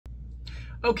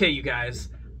Okay, you guys,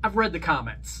 I've read the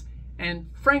comments, and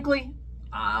frankly,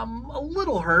 I'm a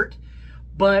little hurt,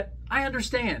 but I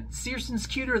understand. Searson's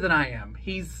cuter than I am.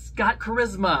 He's got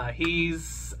charisma.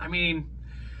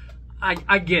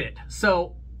 I get it.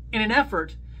 So, in an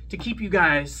effort to keep you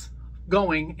guys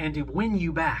going and to win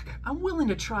you back, I'm willing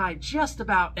to try just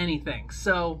about anything.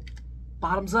 So,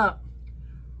 bottoms up.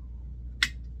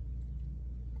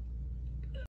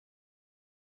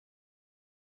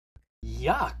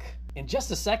 Yuck! In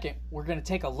just a second, we're going to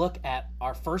take a look at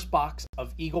our first box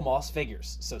of Eaglemoss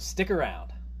figures, so stick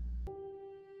around.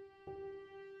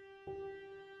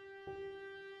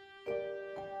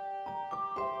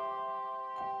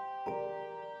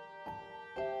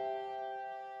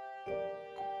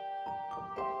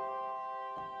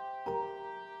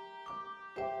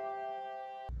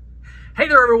 Hey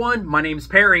there everyone, my name's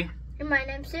Perry. And my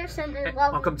name's Searson, and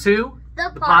welcome to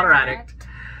the Potter Addict.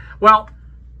 Well,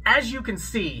 as you can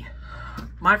see,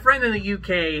 my friend in the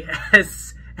UK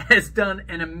has done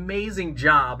an amazing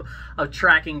job of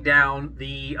tracking down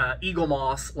the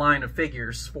Eaglemoss line of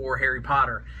figures for Harry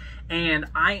Potter. And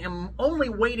I am only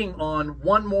waiting on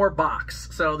one more box.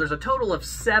 So there's a total of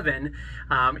 7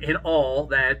 in all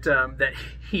that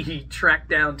he tracked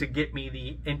down to get me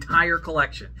the entire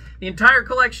collection. The entire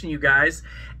collection, you guys.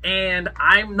 And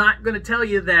I'm not going to tell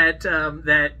you that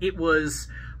it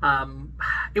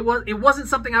wasn't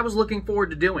something I was looking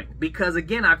forward to doing, because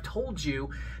again, I've told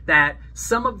you that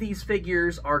some of these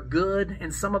figures are good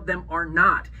and some of them are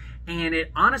not. And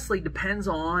it honestly depends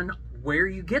on where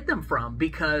you get them from,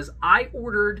 because I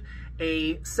ordered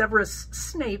a Severus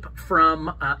Snape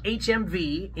from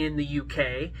HMV in the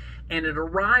UK, and it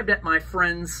arrived at my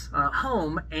friend's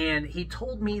home, and he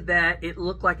told me that it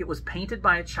looked like it was painted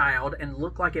by a child and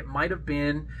looked like it might have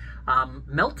been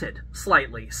melted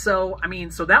slightly. So,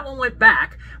 so that one went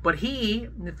back, but he,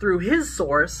 through his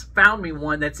source, found me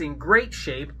one that's in great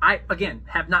shape. I, again,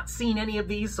 have not seen any of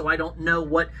these, so I don't know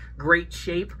what great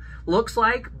shape looks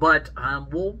like, but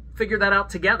we'll figure that out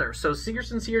together. So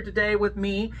Searson's here today with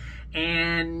me,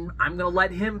 and I'm going to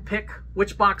let him pick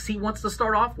which box he wants to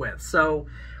start off with. So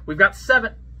we've got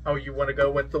 7. Oh, you want to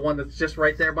go with the one that's just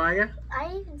right there by you?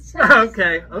 I even said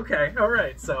Okay, all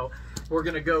right. So we're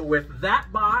going to go with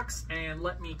that box, and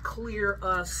let me clear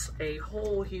us a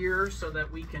hole here so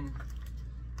that we can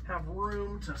have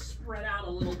room to spread out a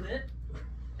little bit.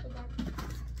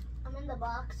 I'm in the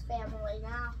box family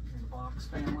now. In the box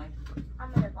family?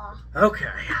 I'm in the box.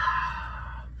 Okay.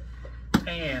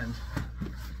 And,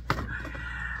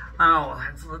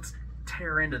 let's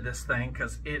tear into this thing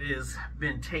because it has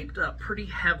been taped up pretty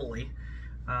heavily.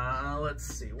 Let's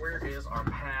see, where is our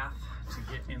path to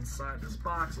get inside this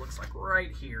box? Looks like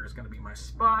right here is going to be my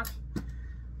spot.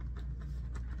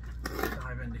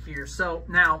 Dive into here. So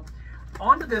now,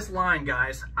 onto this line,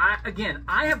 guys. I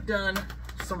have done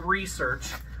some research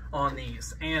on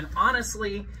these, and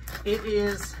honestly,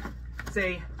 it's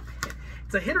a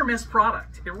hit or miss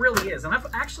product. It really is, and I've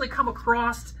actually come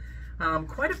across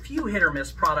quite a few hit or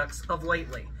miss products of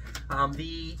lately.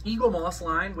 The Eaglemoss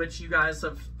line, which you guys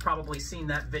have probably seen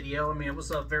that video. It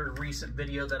was a very recent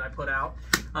video that I put out.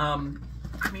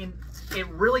 It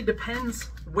really depends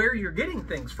where you're getting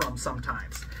things from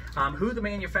sometimes. Who the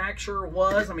manufacturer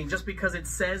was. Just because it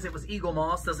says it was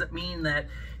Eaglemoss doesn't mean that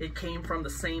it came from the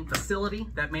same facility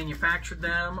that manufactured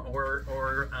them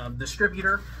or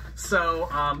distributor. So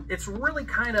it's really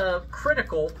kind of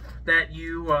critical that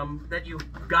you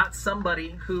got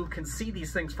somebody who can see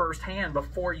these things firsthand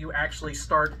before you actually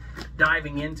start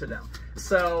diving into them.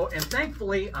 So, and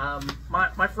thankfully,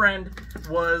 my friend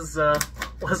was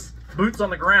boots on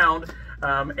the ground,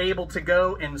 able to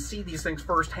go and see these things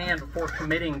firsthand before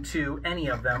committing to any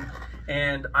of them.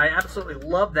 And I absolutely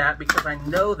love that, because I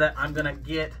know that I'm going to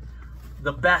get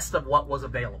the best of what was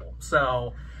available.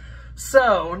 So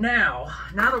now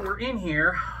that we're in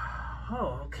here,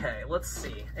 okay, let's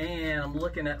see. And I'm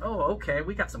looking at, okay,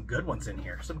 we got some good ones in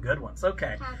here. Some good ones.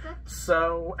 Okay.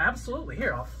 So, absolutely.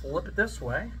 Here, I'll flip it this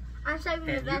way. I'm saving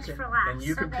the best for last. And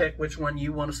you can pick which one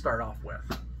you want to start off with.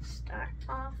 Start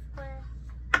off with...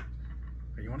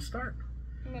 Where you want to start?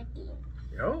 Nagini.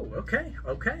 Oh, okay.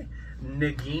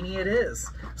 Nagini it is.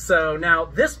 So now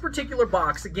this particular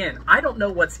box, again, I don't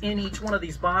know what's in each one of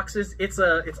these boxes. It's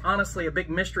honestly a big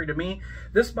mystery to me.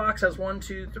 This box has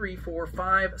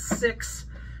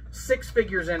 6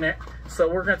 figures in it.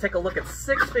 So we're going to take a look at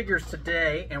 6 figures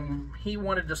today, and he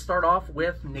wanted to start off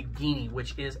with Nagini,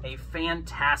 which is a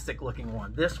fantastic looking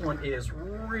one. This one is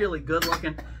really good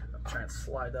looking. Try and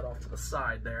slide that off to the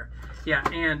side there. Yeah,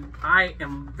 and I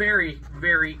am very,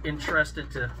 very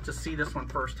interested to see this one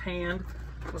firsthand.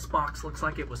 This box looks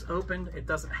like it was opened. It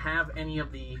doesn't have any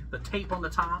of the tape on the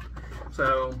top.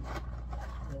 So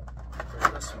we'll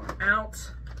pull this one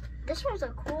out. This one's a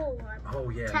cool one. Oh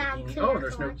yeah, Nagini. oh, and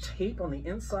there's no tape on the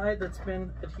inside that's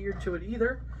been adhered to it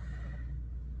either.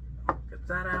 Get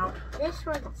that out. This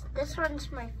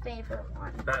one's my favorite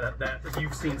one. That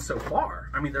you've seen so far.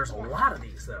 I mean, there's a lot of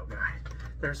these though, guys.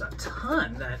 There's a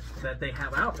ton that they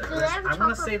have out there. I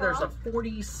want to say there's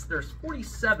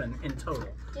 47 in total.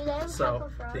 Do they have so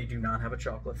they do not have a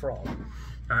chocolate frog.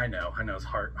 I know it's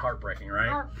heartbreaking,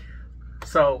 right? Oh.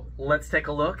 So let's take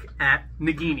a look at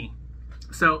Nagini.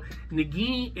 So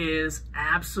Nagini is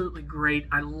absolutely great.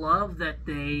 I love that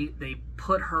they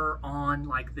put her on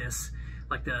like this,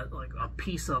 like a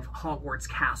piece of Hogwarts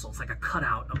castle. It's like a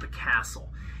cutout of the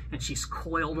castle, and she's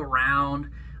coiled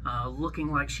around,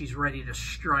 looking like she's ready to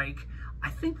strike. I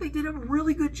think they did a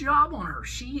really good job on her.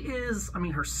 She is, I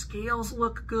mean, her scales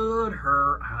look good.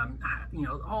 Her, you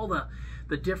know, all the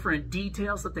different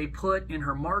details that they put in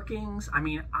her markings. I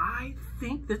mean, I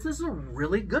think this is a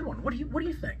really good one. What do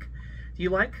you think? Do you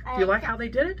like how they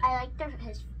did it? I like her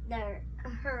face.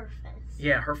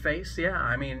 Yeah, her face. Yeah,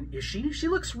 I mean, she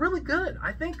looks really good.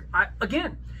 I think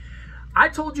I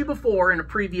told you before in a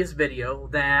previous video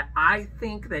that I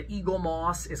think that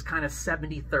Eaglemoss is kind of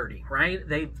 70-30, right?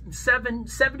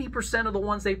 70% of the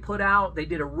ones they put out, they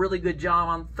did a really good job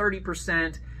on.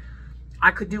 30%,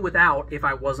 I could do without if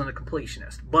I wasn't a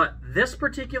completionist. But this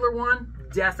particular one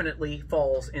definitely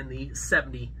falls in the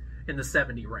 70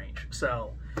 range.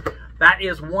 So that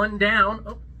is one down.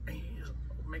 Oh,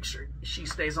 make sure she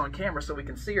stays on camera so we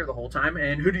can see her the whole time.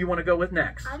 And who do you want to go with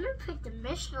next? I'm gonna pick the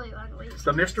mystery one.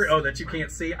 The mystery? Oh, that you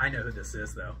can't see? I know who this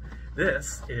is though.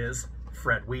 This is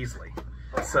Fred Weasley.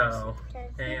 So,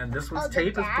 and this one's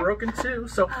tape is broken too.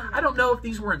 So I don't know if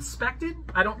these were inspected.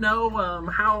 I don't know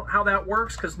how that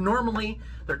works, because normally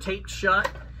they're taped shut.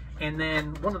 And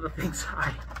then one of the things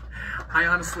I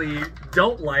honestly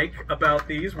don't like about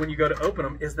these when you go to open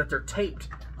them is that they're taped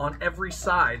on every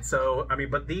side. So, I mean,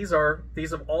 but these have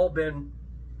all been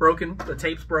broken. The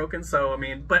tape's broken. So, I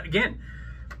mean, but again,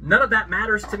 none of that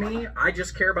matters to me. I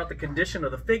just care about the condition of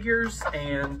the figures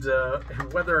and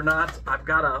whether or not I've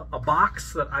got a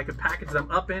box that I could package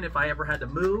them up in if I ever had to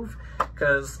move.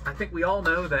 Because I think we all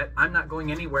know that I'm not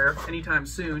going anywhere anytime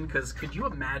soon. Because could you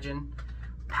imagine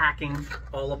packing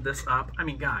all of this up? I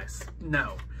mean, guys,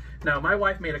 no. My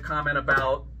wife made a comment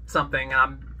about something, and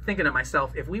I'm thinking to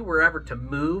myself, if we were ever to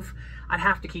move, I'd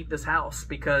have to keep this house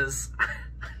because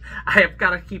I have got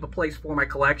to keep a place for my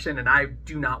collection, and I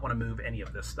do not want to move any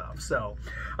of this stuff. So,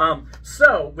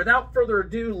 without further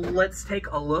ado, let's take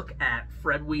a look at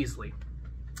Fred Weasley.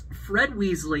 Fred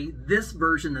Weasley, this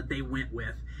version that they went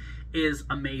with, is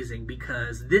amazing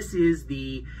because this is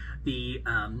the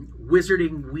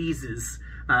Wizarding Wheezes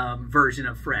version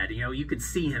of Fred. You know, you could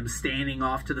see him standing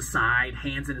off to the side,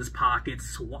 hands in his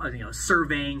pockets, you know,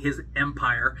 surveying his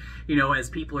empire, you know, as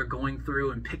people are going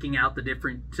through and picking out the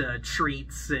different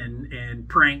treats and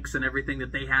pranks and everything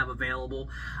that they have available.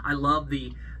 I love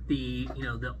the you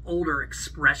know, the older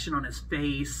expression on his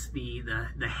face,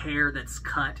 the hair that's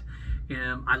cut.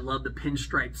 I love the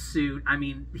pinstripe suit. I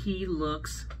mean, he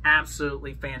looks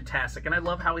absolutely fantastic. And I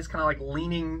love how he's kind of like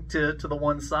leaning to the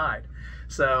one side.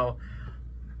 So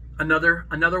another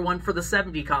one for the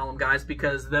 70 column, guys,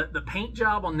 because the paint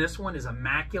job on this one is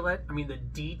immaculate. I mean, the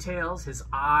details, his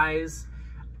eyes,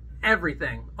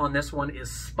 everything on this one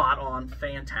is spot on,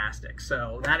 fantastic.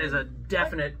 So that is a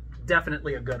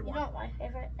definitely a good one. You know what my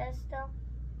favorite is though?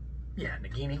 Yeah,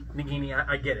 Nagini,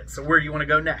 I get it. So where do you want to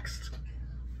go next?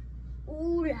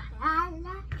 Ooh la la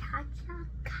la cha cha.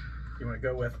 You want to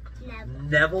go with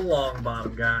Neville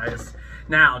Longbottom, guys.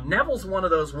 Now, Neville's one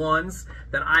of those ones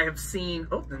that I have seen.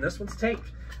 Oh, and this one's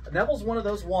taped. Neville's one of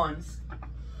those ones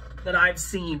that I've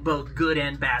seen both good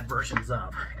and bad versions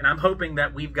of. And I'm hoping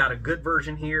that we've got a good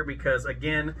version here because,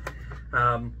 again,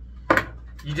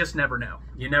 you just never know.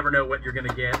 You never know what you're going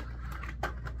to get.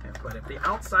 But if the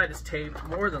outside is taped,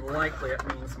 more than likely it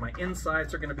means my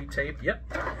insides are going to be taped. Yep.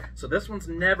 So this one's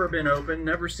never been opened,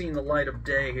 never seen the light of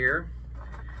day here.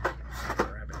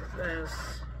 Grab it with this.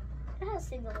 It has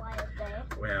seen the light of day.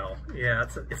 Well, yeah,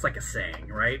 it's like a saying,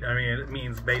 right? I mean, it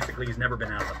means basically he's never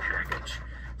been out of the package.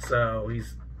 So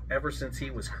ever since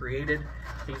he was created,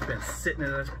 he's been sitting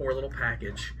in this poor little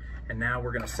package, and now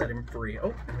we're going to set him free.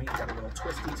 Oh, and he's got a little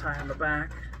twisty tie on the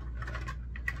back.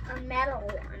 A metal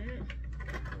one.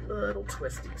 Little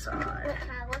twisty tie. Wait, can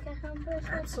I look at him for a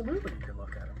second? Absolutely, you can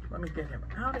look at him. Let me get him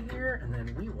out of here, and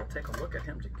then we will take a look at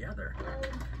him together.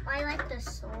 I like the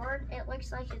sword. It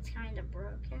looks like it's kind of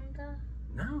broken, though.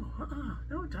 No,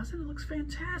 no, it doesn't. It looks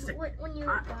fantastic. When you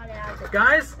got it out of the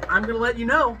Guys, I'm gonna let you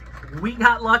know, we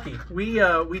got lucky. We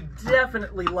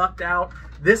definitely lucked out.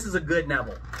 This is a good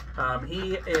Neville.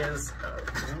 He is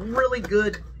really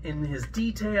good in his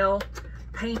detail.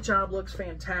 Paint job looks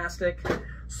fantastic.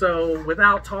 So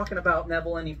without talking about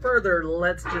Neville any further,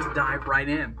 let's just dive right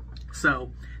in.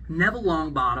 So Neville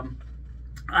Longbottom,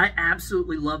 I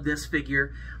absolutely love this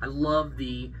figure. I love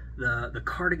the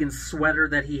cardigan sweater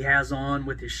that he has on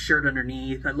with his shirt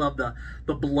underneath. I love the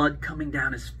blood coming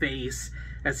down his face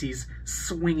as he's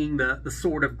swinging the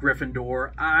sword of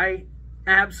Gryffindor. I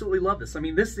absolutely love this. I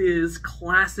mean, this is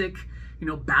classic, you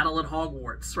know, Battle at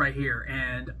Hogwarts right here,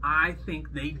 and I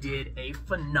think they did a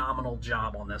phenomenal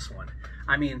job on this one.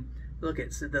 I mean, look,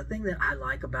 so the thing that I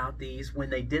like about these when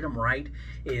they did them right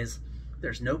is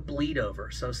there's no bleed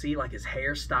over. So see, like his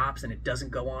hair stops and it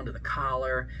doesn't go onto the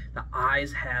collar. The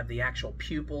eyes have the actual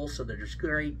pupils, so there's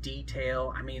great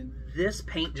detail. I mean, this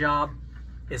paint job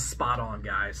is spot on,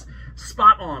 guys.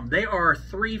 Spot on. They are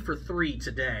 3 for 3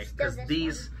 today because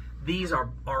these are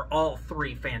all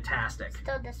 3 fantastic.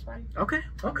 Still this one. Okay,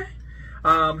 okay.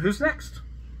 Who's next?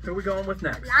 Who are we going with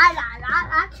next?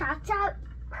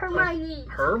 Hermione.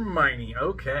 Hermione,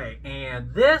 okay.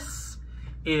 And this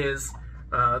is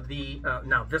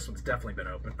now this one's definitely been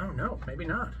opened. Oh no, maybe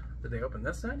not. Did they open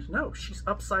this end? No, she's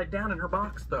upside down in her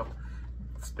box though.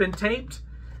 It's been taped.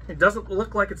 It doesn't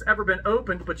look like it's ever been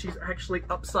opened, but she's actually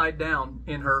upside down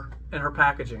in her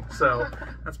packaging. So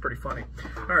that's pretty funny.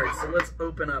 All right, so let's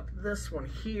open up this one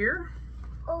here.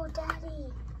 Oh,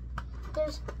 Daddy,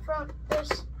 there's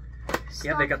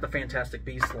yeah, they got the Fantastic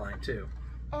Beasts line too.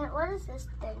 And what is this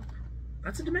thing?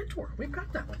 That's a Dementor. We've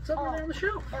got that one. It's over there on the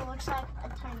shelf. It looks like a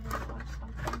tiny one or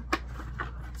something.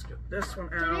 Let's get this one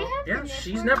Do out. they have Yeah,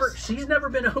 Dementors? she's never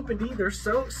been opened either.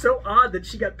 So odd that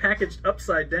she got packaged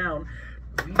upside down.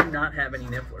 We do not have any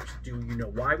Nifflers. Do you know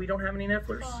why we don't have any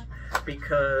Nifflers?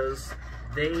 Because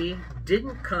they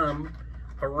didn't come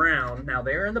around. Now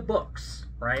they're in the books,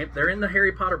 right? They're in the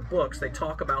Harry Potter books. They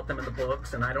talk about them in the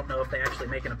books, and I don't know if they actually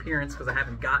make an appearance because I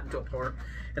haven't gotten to a part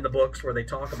in the books where they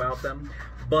talk about them.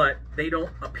 But they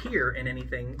don't appear in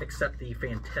anything except the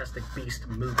Fantastic Beast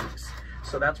movies.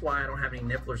 So that's why I don't have any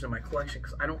Nifflers in my collection,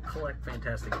 because I don't collect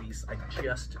Fantastic Beasts. I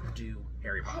just do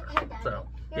Harry Potter. Hey, Daddy, so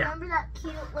you remember that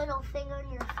cute little thing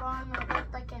on your phone that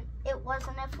looked like it was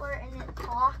a Niffler and it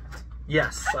talked?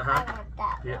 Yes, I want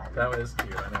that yeah, one. that was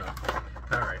cute, I know.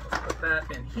 All right, let's put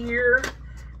that in here,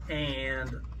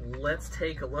 and let's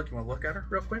take a look. You want to look at her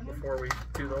real quick before we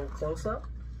do the old close-up?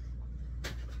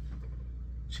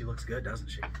 She looks good, doesn't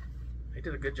she? They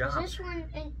did a good job.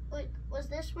 Was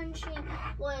this when she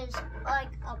was like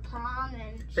a prom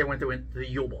and they went through the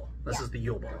Yule Ball. This is the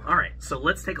Yule Ball. All right, so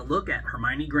let's take a look at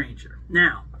Hermione Granger.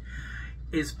 Now,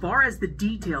 as far as the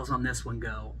details on this one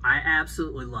go, I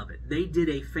absolutely love it. They did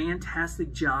a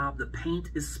fantastic job. The paint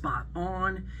is spot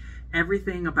on.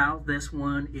 Everything about this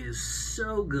one is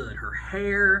so good. Her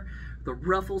hair, the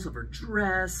ruffles of her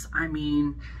dress. I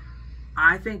mean,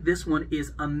 I think this one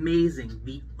is amazing.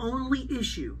 The only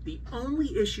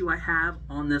issue I have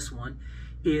on this one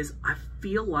is I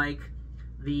feel like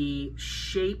the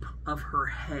shape of her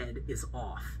head is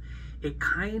off. It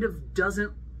kind of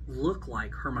doesn't look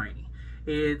like Hermione.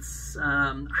 It's,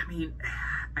 I mean,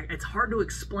 it's hard to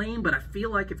explain, but I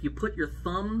feel like if you put your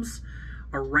thumbs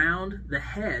around the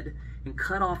head and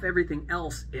cut off everything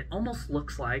else, it almost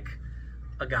looks like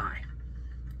a guy.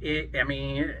 I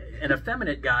mean, an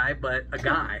effeminate guy, but a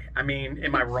guy. I mean,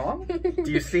 am I wrong?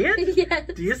 Do you see it? Yes.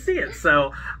 Do you see it?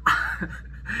 So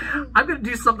I'm going to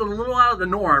do something a little out of the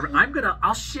norm.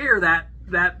 I'll share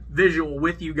that visual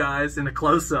with you guys in a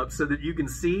close-up so that you can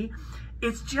see.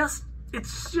 It's just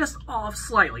off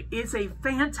slightly. It's a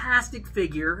fantastic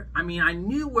figure. I mean, I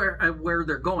knew where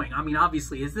they're going. I mean,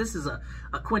 obviously, this is a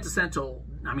quintessential,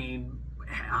 I mean,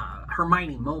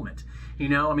 Hermione moment. You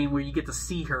know, I mean, where you get to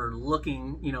see her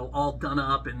looking, you know, all done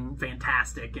up and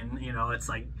fantastic, and, you know, it's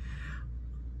like,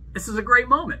 this is a great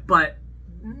moment, but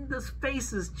this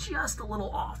face is just a little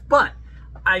off. But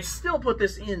I still put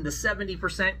this in the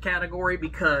 70% category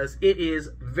because it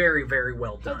is very, very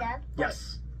well done. Hey, Dad?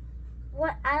 Yes.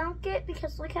 What I don't get,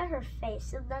 because look at her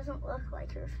face. It doesn't look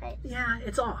like her face. Yeah,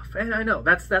 it's off. And I know,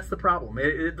 that's the problem.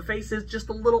 The face is just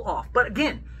a little off. But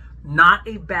again, not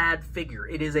a bad figure.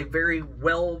 It is a very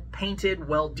well-painted,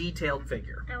 well-detailed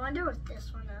figure. I wonder what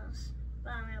this one is.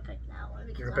 But I'm going to pick that one.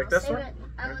 You're going to pick this one?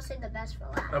 I'm going to save the best for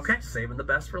last. Okay, saving the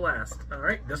best for last. All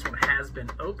right, this one has been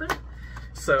opened.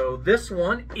 So this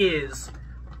one is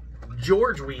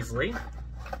George Weasley.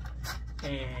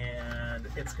 And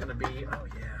it's going to be, oh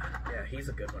yeah, he's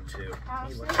a good one too.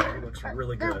 He looks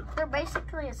really they're, good. They're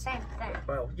basically the same thing.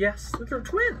 Well, yes, they're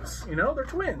twins. You know, they're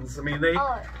twins. I mean, they.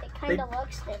 Oh, it kind of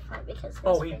looks different because.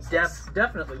 He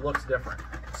definitely looks different.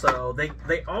 So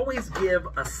they always give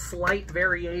a slight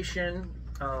variation.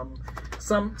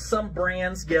 Some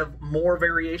brands give more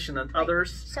variation than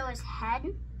others. So his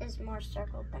head is more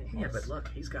circled than his. Yeah, but look,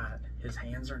 he's got his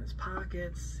hands are in his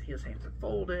pockets. His hands are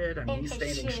folded. I mean, he's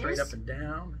standing straight up and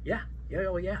down. Yeah.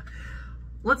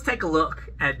 Let's take a look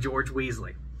at George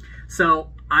Weasley. So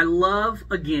I love,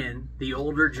 again, the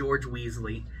older George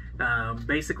Weasley.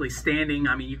 Basically standing,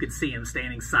 I mean, you could see him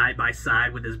standing side by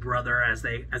side with his brother as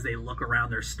they look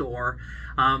around their store.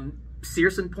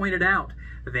 Searson pointed out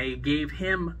they gave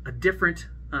him a different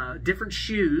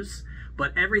shoes,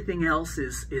 but everything else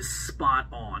is spot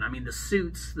on. I mean, the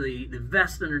suits, the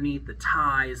vest underneath, the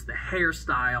ties, the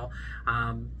hairstyle,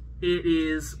 it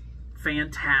is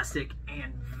fantastic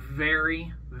and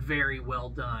very, very well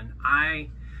done. I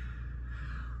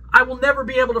will never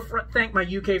be able to thank my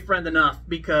UK friend enough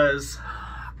because,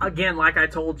 again, like I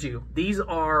told you, these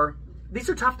are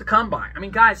tough to come by. I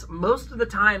mean, guys, most of the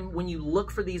time when you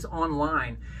look for these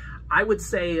online, I would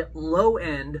say low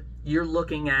end, you're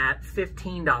looking at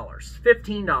 $15.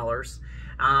 $15.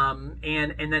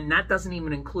 And then that doesn't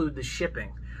even include the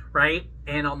shipping, right?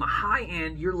 And on the high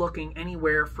end, you're looking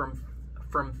anywhere from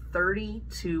 30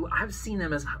 to, I've seen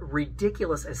them as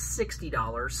ridiculous as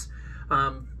 $60,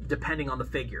 depending on the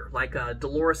figure. Like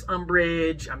Dolores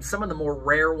Umbridge, some of the more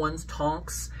rare ones,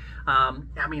 Tonks.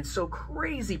 I mean, so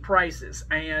crazy prices.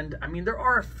 And I mean, there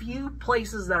are a few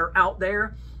places that are out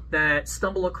there that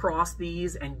stumble across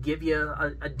these and give you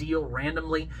a deal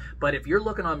randomly. But if you're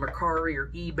looking on Mercari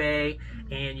or eBay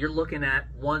and you're looking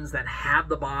at ones that have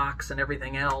the box and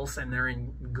everything else and they're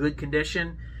in good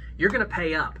condition, you're gonna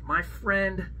pay up. My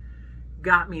friend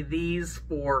got me these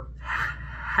for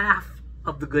half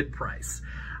of the good price.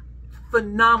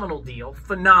 Phenomenal deal,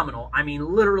 phenomenal. I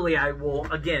mean, literally, I will,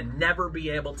 again, never be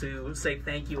able to say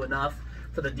thank you enough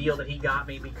for the deal that he got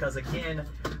me because, again,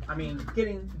 I mean,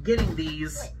 getting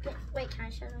these wait, can I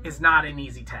show them? Is not an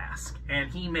easy task. And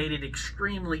he made it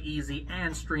extremely easy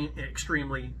and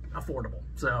extremely affordable.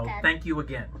 So, thank you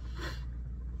again.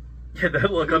 Yeah,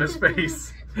 that look on his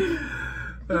face.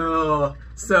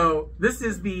 So, this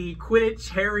is the Quidditch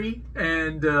Harry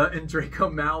and Draco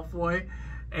Malfoy.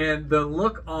 And the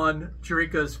look on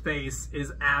Draco's face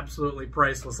is absolutely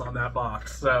priceless on that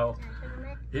box. So,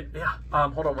 yeah.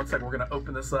 Hold on one second. We're going to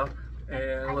open this up.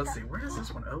 And let's see. Where does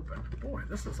this one open? Boy,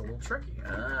 this is a little tricky.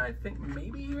 I think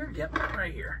maybe here. Yep,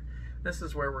 right here. This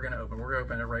is where we're going to open. We're going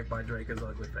to open it right by Draco's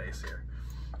ugly face here.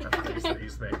 That face that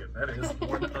he's making. That is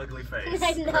one ugly face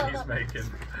that he's making.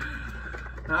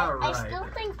 All right. I still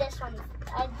think this one's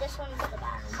the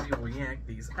best. We will yank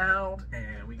these out,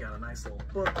 and we got a nice little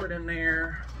booklet in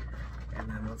there. And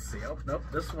then let's see. Oh, nope,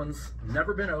 this one's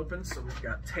never been opened, so we've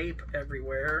got tape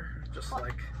everywhere, just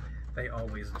like they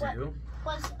always do.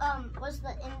 Was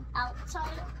the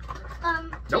outside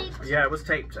Nope. taped? Yeah, it was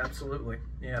taped. Absolutely.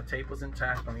 Yeah, tape was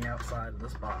intact on the outside of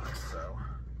this box. So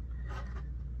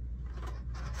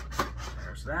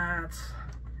there's that.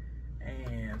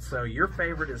 And so your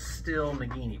favorite is still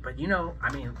Nagini, but you know,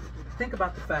 I mean, think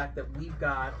about the fact that we've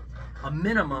got a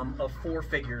minimum of 4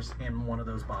 figures in one of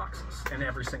those boxes, in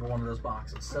every single one of those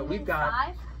boxes. So we've got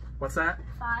 5. What's that?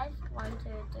 5. 1, 2,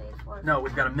 3, 4. No,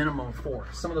 we've got a minimum of 4.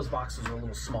 Some of those boxes are a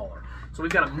little smaller. So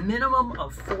we've got a minimum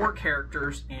of 4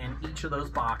 characters in each of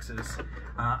those boxes.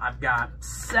 I've got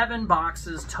 7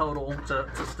 boxes total to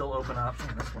still open up.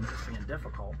 Man, this one's just being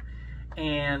difficult.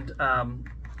 And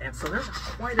so there's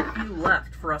quite a few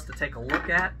left for us to take a look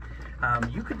at.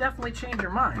 You could definitely change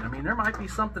your mind. I mean, there might be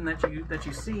something that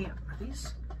you see. Are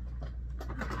these?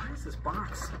 Why is this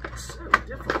box so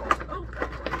difficult to open?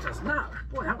 It does not.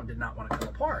 Boy, that one did not want to come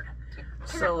apart.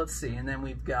 So let's see. And then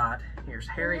we've got, here's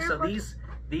Harry. So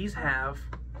these have.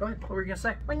 Go ahead. What were you gonna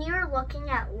say? When you were looking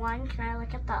at one, can I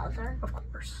look at the other? Of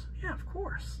course. Yeah, of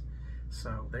course.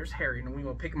 So there's Harry, and we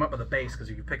will pick him up with a base because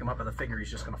if you pick him up with a figure,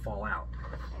 he's just gonna fall out.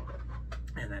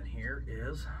 And then here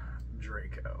is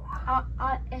Draco.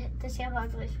 Does he have an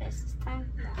ugly face this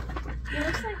time? No. He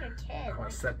looks like a kid. I'm going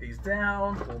to set these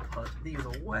down. We'll put these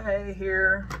away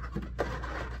here.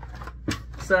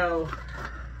 So,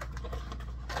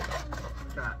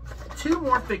 got 2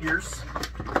 more figures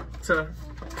to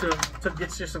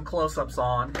get you some close-ups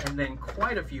on, and then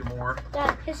quite a few more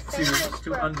to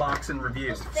unbox and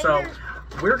review. So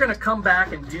we're going to come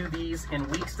back and do these in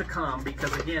weeks to come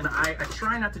because, again, I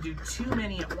try not to do too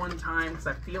many at one time because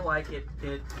I feel like it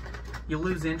you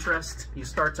lose interest. You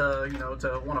start to,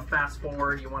 to want to fast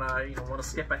forward. You want to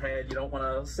skip ahead. You don't want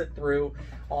to sit through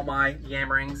all my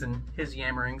yammerings and his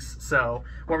yammerings. So,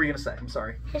 what were you gonna say? I'm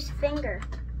sorry. His finger.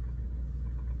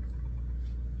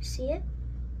 See it?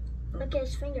 Look at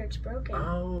his finger. It's broken.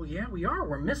 Oh yeah, we are.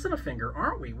 We're missing a finger,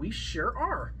 aren't we? We sure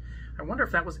are. I wonder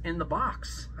if that was in the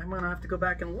box. I'm gonna have to go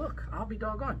back and look. I'll be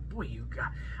doggone. Boy,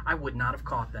 I would not have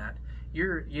caught that.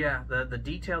 The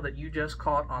detail that you just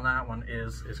caught on that one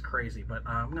is crazy. But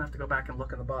I'm gonna have to go back and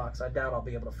look in the box. I doubt I'll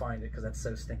be able to find it because that's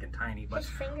so stinking tiny. But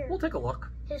we'll take a look.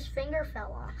 His finger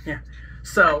fell off. Yeah.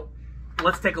 So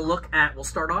let's take a look at. We'll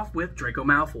start off with Draco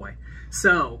Malfoy.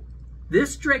 So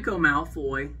this Draco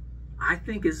Malfoy, I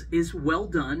think is well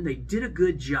done. They did a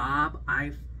good job.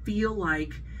 I feel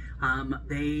like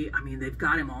they've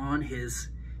got him on his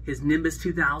Nimbus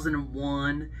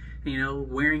 2001.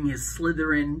 Wearing his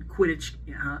Slytherin Quidditch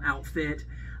outfit.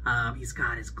 He's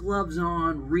got his gloves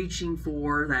on, reaching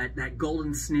for that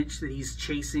golden snitch that he's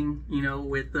chasing,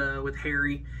 with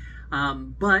Harry.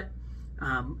 But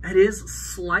it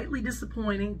is slightly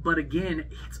disappointing, but again,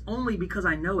 it's only because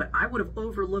I know it. I would have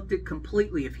overlooked it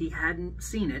completely if he hadn't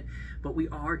seen it, but we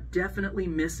are definitely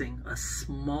missing a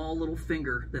small little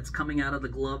finger that's coming out of the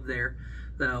glove there.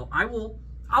 So I will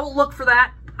look for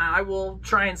that. I will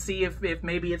try and see if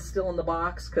maybe it's still in the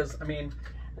box, because, I mean,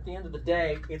 at the end of the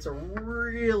day, it's a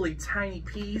really tiny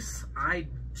piece. I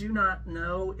do not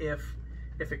know if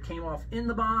it came off in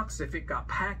the box, if it got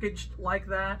packaged like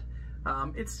that.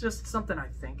 It's just something I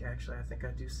think I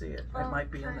do see it. It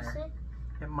might be in there.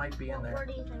 It might be in there. Where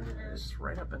do you think it is? It's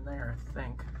right up in there, I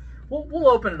think. We'll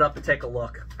open it up and take a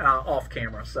look off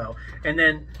camera. So, and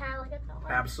then Can I look at that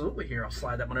one? absolutely, here, I'll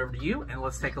slide that one over to you, and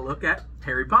let's take a look at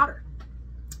Harry Potter.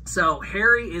 So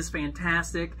Harry is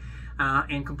fantastic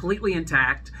and completely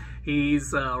intact.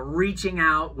 He's reaching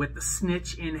out with the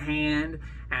snitch in hand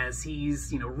as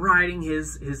he's riding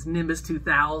his Nimbus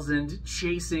 2000,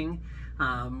 chasing.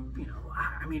 I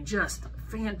mean, just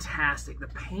fantastic. The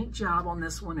paint job on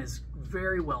this one is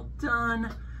very well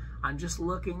done. I'm just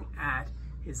looking at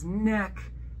his neck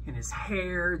and his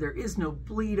hair. There is no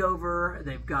bleed over.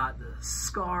 They've got the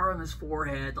scar on his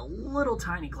forehead, the little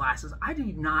tiny glasses. I do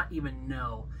not even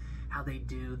know how they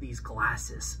do these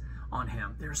glasses on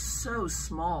him. They're so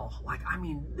small. I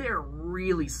mean, they're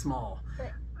really small.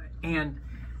 And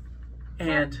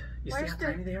you see how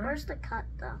tiny they are? Where's the cut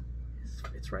though?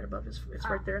 It's right above his, it's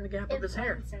right there in the gap of his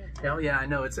hair. Oh yeah, I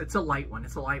know, it's a light one,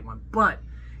 it's a light one. But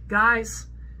guys,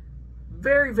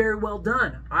 very, very well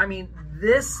done. I mean,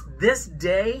 this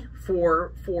day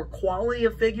for quality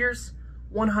of figures,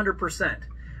 100%.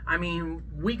 I mean,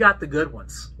 we got the good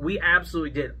ones. We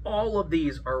absolutely did. All of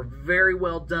these are very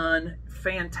well done,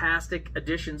 fantastic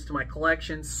additions to my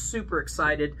collection. Super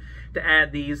excited to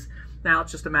add these. Now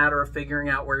it's just a matter of figuring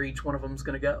out where each one of them is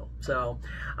going to go. So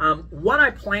what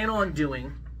I plan on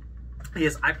doing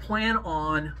is I plan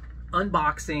on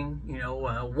unboxing,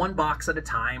 one box at a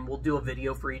time. We'll do a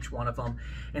video for each one of them.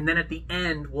 And then at the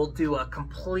end, we'll do a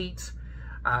complete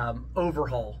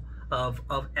overhaul of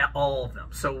all of them.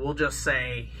 So we'll just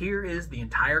say, here is the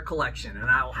entire collection, and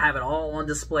I'll have it all on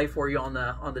display for you on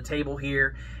the table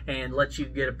here, and let you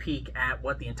get a peek at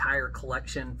what the entire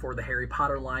collection for the Harry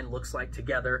Potter line looks like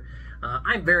together.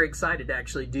 I'm very excited to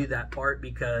actually do that part,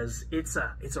 because it's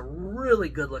a really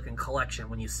good looking collection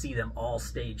when you see them all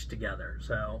staged together.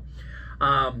 So,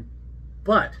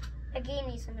 but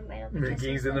Nagini's in the middle.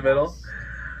 Nagini's in the middle.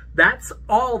 That's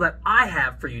all that I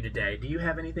have for you today. Do you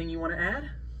have anything you want to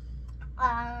add?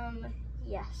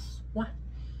 Yes. What?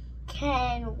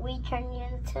 Can we turn you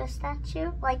into a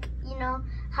statue? Like,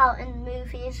 how in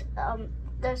movies,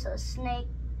 there's a snake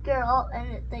girl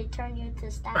and they turn you into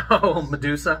a statue. Oh,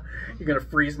 Medusa? You're going to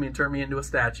freeze me and turn me into a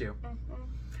statue.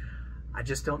 I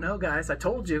just don't know, guys. I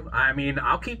told you. I mean,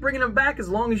 I'll keep bringing him back as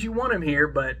long as you want him here,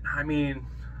 but, I mean,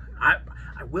 I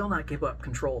will not give up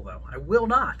control, though. I will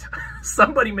not.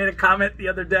 Somebody made a comment the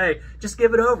other day, just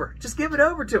give it over. Just give it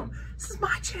over to him. This is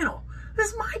my channel.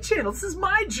 This is my channel. This is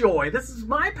my joy. This is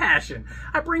my passion.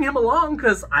 I bring him along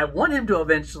because I want him to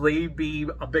eventually be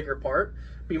a bigger part,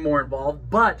 be more involved,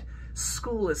 but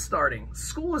school is starting.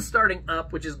 School is starting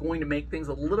up, which is going to make things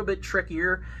a little bit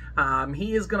trickier.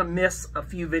 He is going to miss a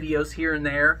few videos here and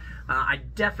there. I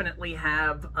definitely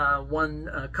have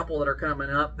a couple that are coming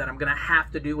up that I'm going to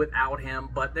have to do without him,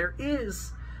 but I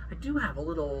do have a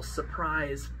little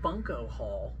surprise Funko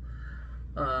haul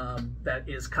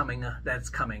that's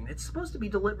coming. It's supposed to be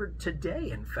delivered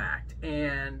today, in fact,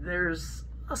 and there's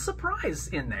a surprise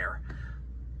in there.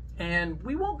 And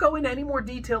we won't go into any more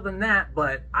detail than that,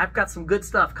 but I've got some good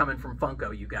stuff coming from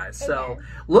Funko, you guys. So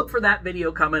look for that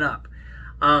video coming up.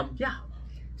 Yeah.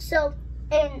 So,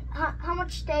 and how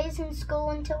much days in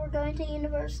school until we're going to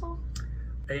Universal?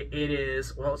 It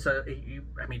is, well, so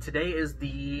I mean, today is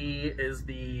the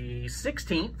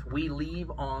 16th. We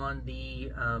leave on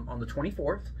the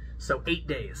 24th. So 8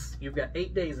 days. You've got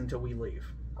 8 days until we leave.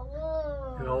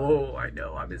 Oh, I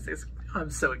know.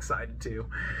 I'm so excited too.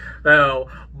 Oh,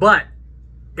 but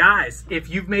guys, if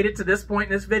you've made it to this point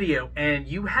in this video and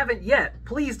you haven't yet,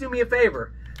 please do me a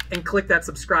favor and click that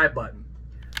subscribe button.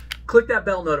 Click that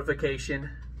bell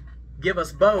notification. Give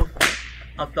us both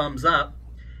a thumbs up.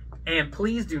 And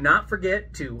please do not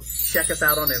forget to check us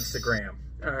out on Instagram.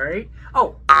 All right?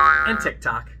 Oh, and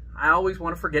TikTok. I always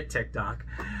want to forget TikTok.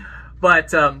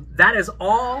 But that is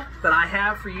all that I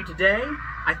have for you today.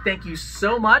 I thank you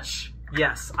so much.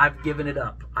 Yes, I've given it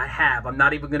up. I have. I'm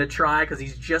not even going to try because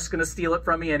he's just going to steal it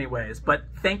from me anyways. But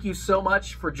thank you so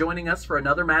much for joining us for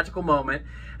another magical moment.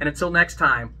 And until next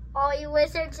time. All you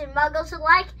wizards and muggles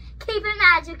alike, keep it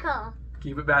magical.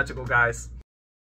 Keep it magical, guys.